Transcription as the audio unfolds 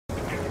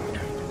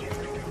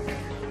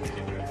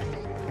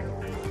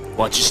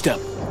Watch your step.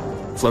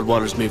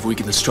 Floodwaters may have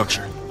weakened the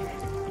structure.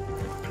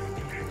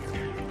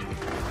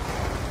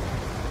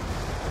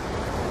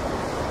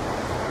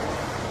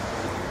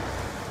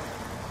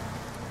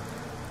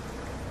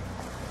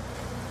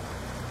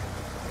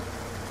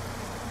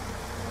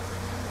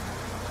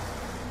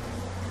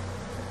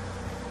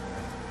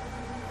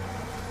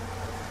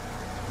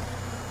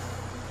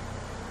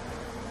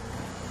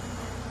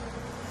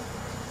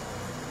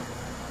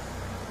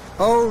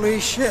 Holy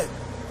shit.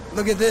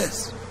 Look at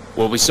this.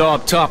 What we saw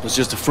up top was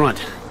just a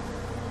front.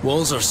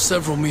 Walls are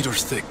several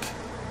meters thick.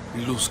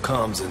 We lose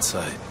comms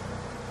inside.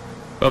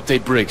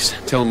 Update Briggs.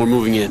 Tell him we're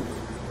moving in.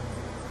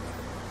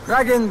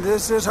 Dragon,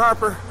 this is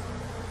Harper.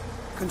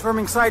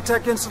 Confirming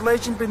Sci-Tech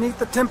installation beneath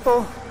the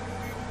temple.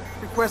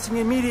 Requesting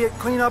immediate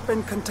cleanup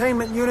and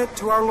containment unit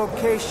to our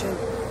location.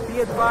 Be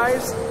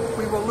advised,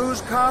 we will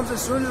lose comms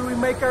as soon as we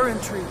make our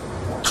entry.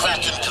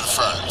 Kraken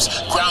confirms.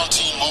 Ground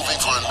team moving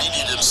for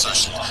immediate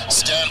insertion.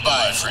 Stand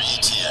by for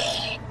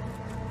ETA.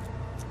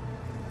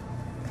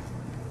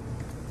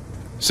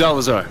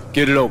 Salazar,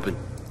 get it open.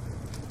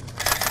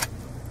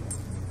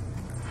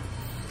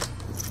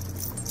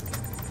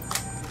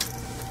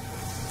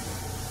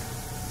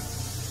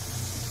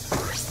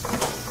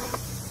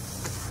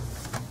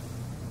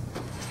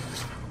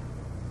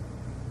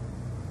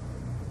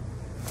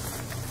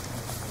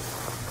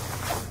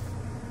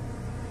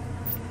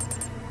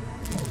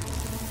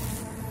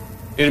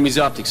 Enemy's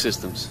optic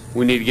systems.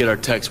 We need to get our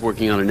techs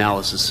working on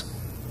analysis.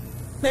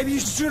 Maybe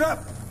you should shoot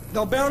up.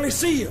 They'll barely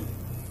see you.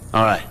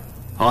 All right,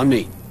 on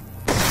me.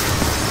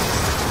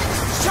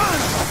 Son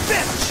of a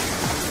bitch!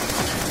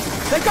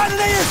 They got an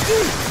ASD!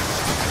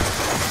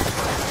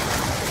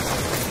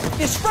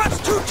 His front's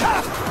too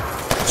tough!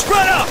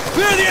 Spread out!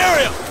 Clear the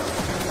area!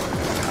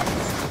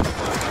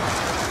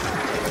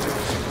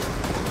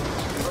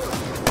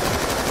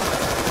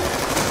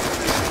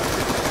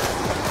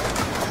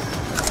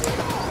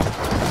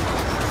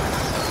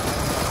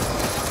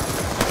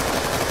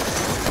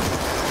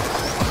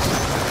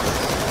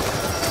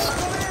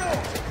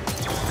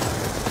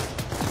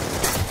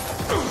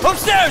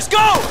 Upstairs,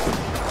 go!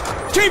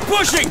 Keep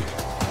pushing!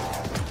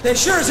 They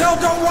sure as hell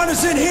don't want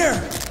us in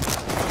here!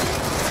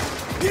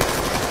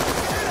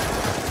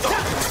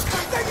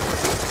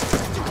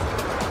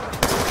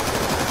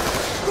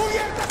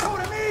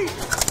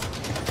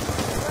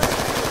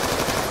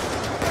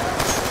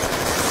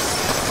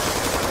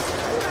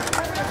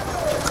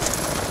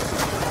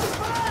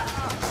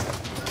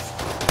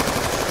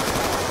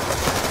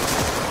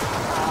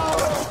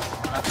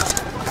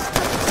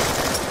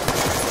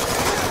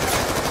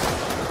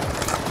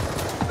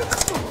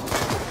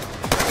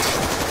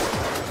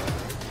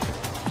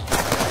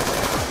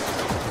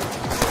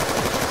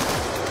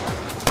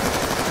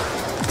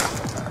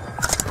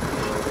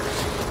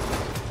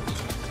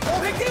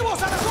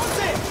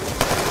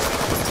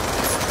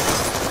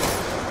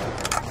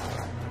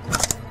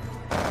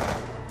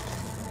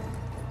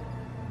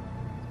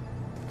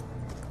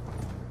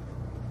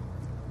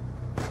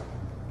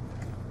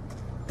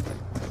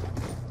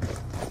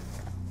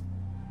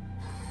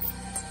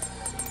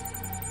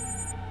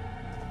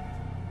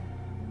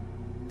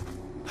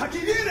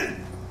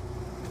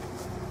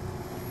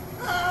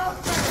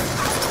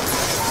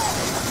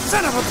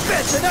 Son of a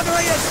bitch! Another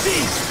ASD!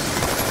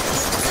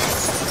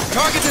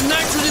 Target the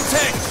nitrogen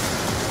tank!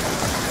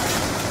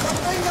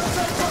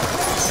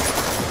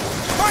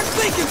 Aren't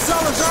thinking,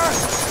 Salazar!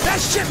 That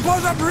shit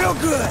blows up real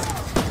good!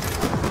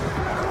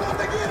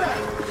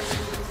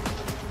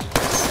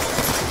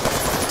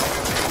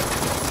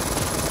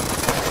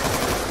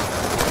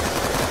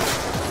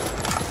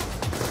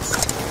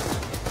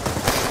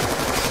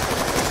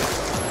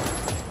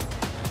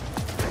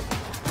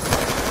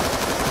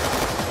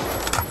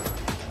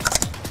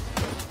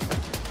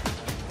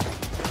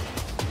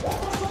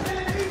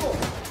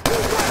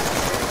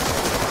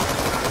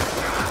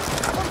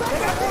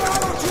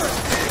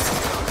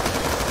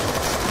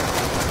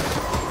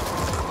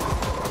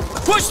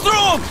 Push through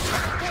them!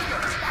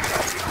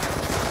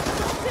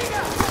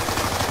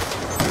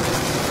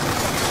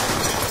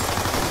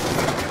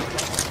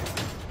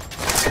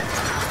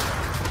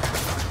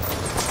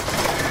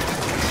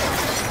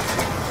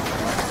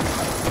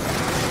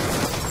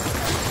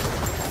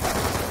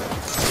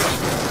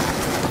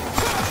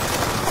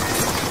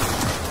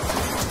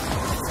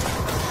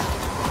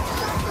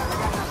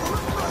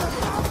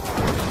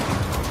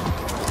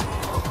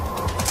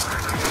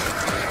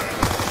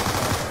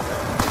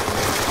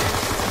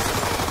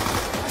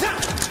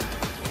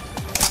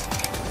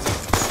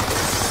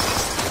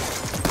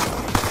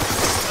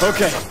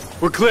 Okay,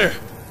 we're clear.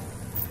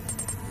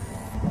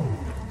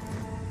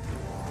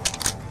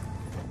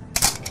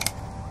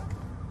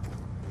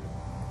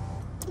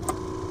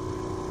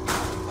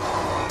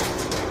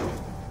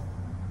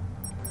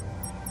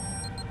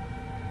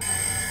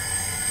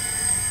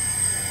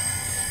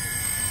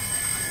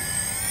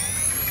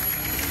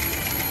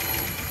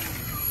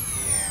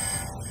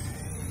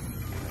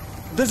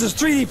 This is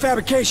 3D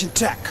fabrication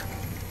tech.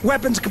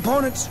 Weapons,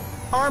 components,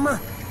 armor.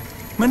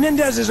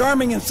 Menendez is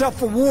arming himself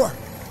for war.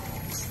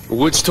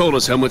 Woods told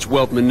us how much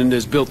wealth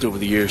Menendez built over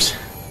the years.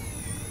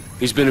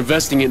 He's been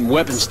investing it in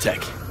weapons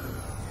tech.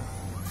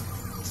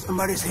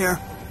 Somebody's here.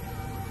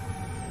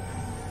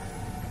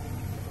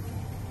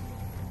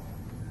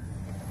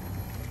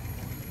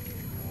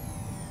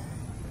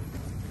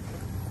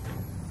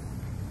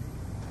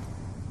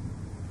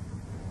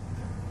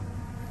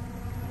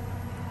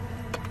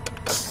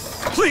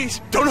 Please,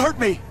 don't hurt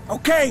me!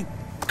 Okay,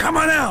 come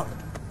on out.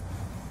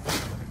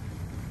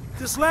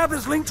 This lab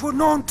is linked to a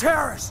known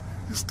terrorist.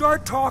 You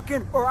start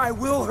talking, or I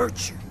will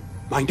hurt you.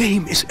 My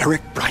name is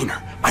Eric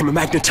Briner. I'm a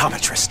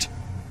magnetometrist.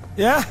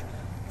 Yeah?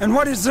 And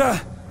what is,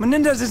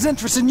 Menendez's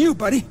interest in you,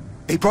 buddy?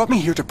 They brought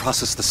me here to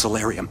process the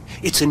Cerelium.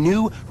 It's a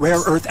new, rare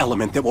earth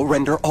element that will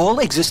render all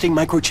existing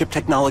microchip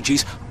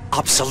technologies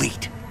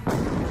obsolete.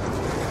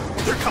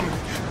 They're coming!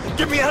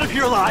 Get me out of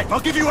here alive!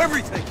 I'll give you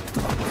everything!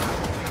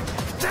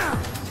 Down!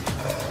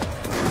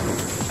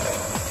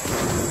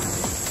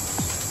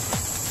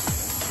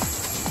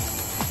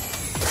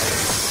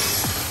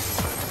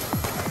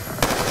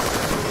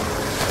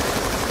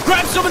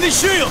 Grab some of these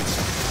shields!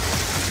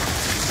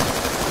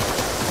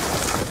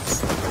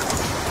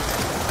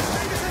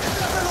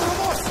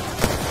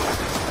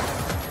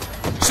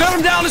 Set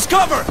them down as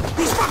cover!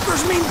 These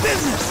fuckers mean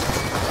business!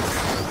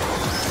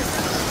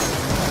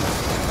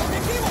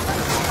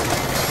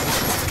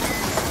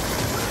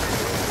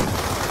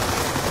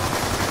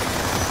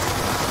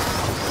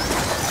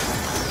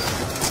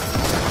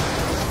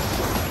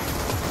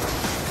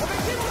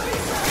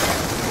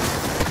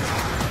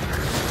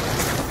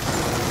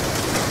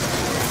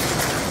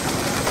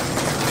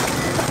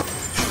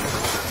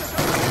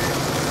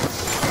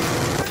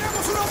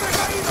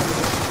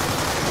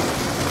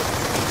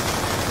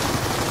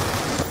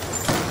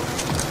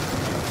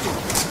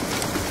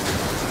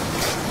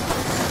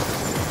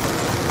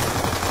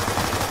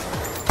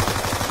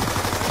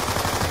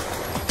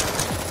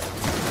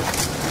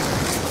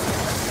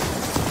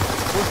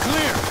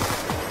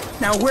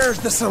 Now where's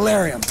the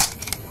Cerelium?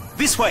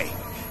 This way.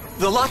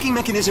 The locking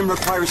mechanism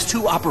requires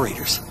 2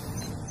 operators.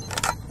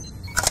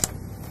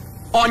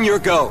 On your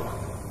go.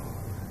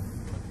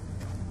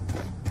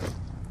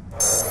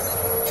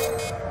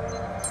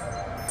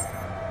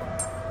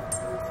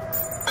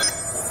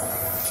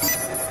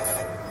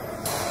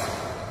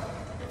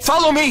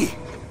 Follow me!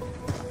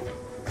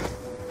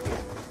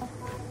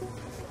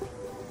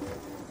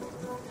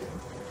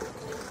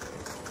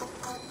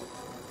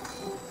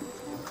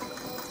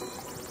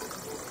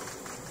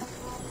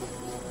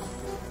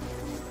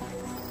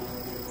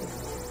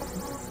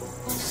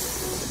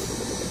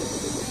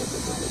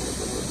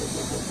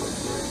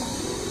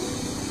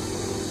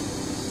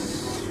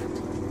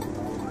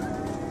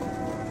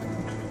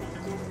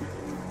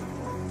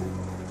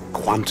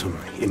 Quantum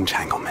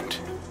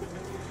entanglement.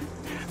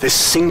 This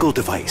single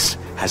device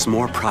has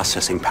more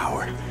processing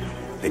power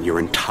than your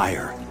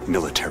entire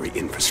military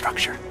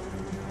infrastructure.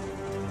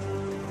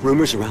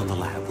 Rumors around the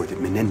lab were that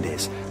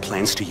Menendez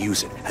plans to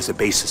use it as a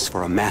basis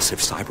for a massive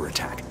cyber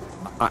attack.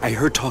 I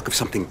heard talk of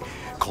something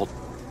called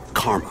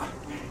Karma.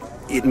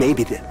 It may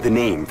be the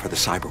name for the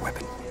cyber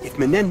weapon. If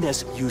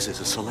Menendez uses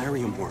a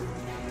Cerelium worm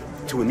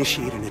to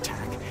initiate an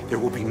attack, there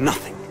will be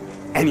nothing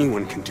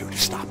anyone can do to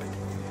stop it.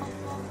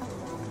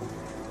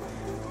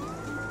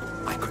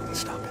 I couldn't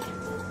stop it.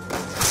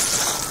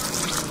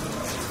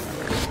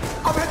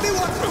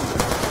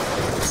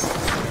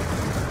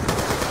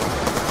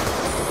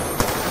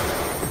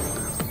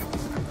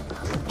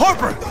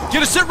 Harper!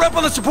 Get a sit rep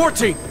on the support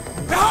team!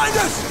 Behind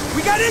us!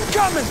 We got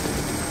incoming!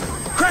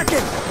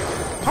 Kraken!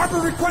 Harper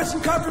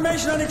requesting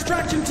confirmation on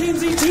extraction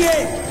team's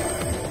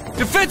ETA!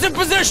 Defensive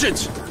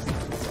positions!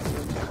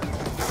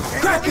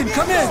 Kraken,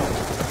 come in!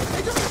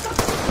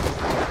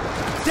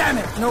 Damn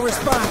it, no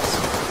response.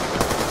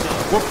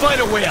 We'll fight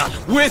our way out,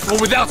 with or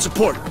without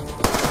support.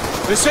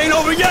 This ain't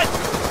over yet!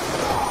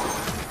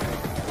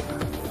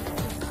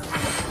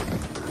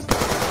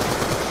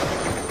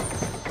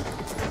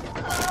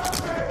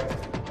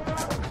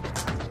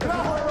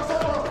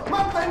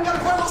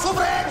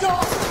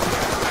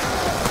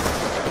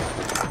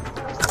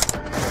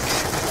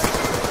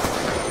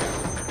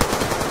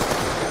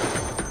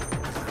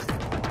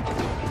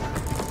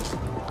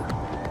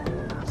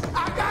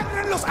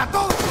 ¡Agárrenlos a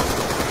todos!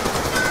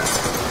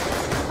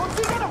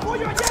 ¡Consigan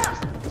apoyo allá!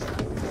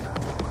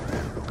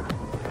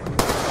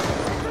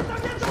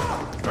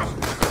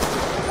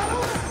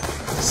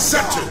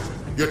 Settle!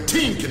 Your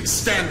team can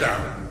stand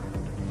down.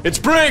 It's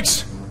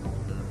Briggs!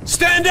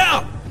 Stand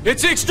down!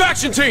 It's the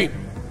extraction team!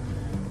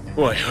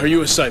 Boy, are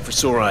you a sight for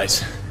sore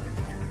eyes.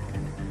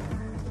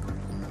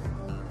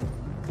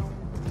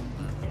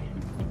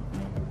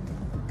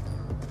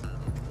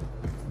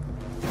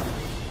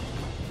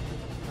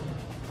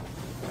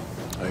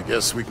 I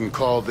guess we can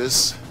call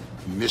this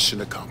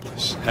mission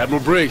accomplished.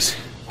 Admiral Briggs,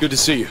 good to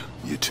see you.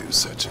 You too,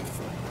 Sechin.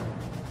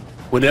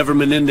 Whatever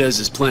Menendez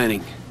is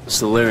planning,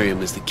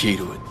 Cerelium is the key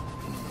to it.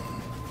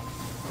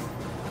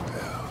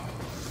 Well,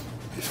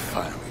 he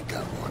finally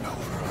got one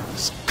over on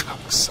this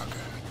cocksucker.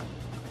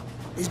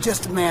 He's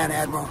just a man,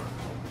 Admiral.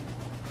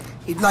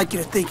 He'd like you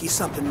to think he's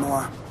something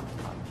more.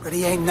 But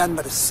he ain't nothing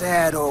but a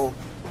sad old,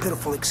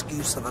 pitiful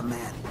excuse of a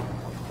man.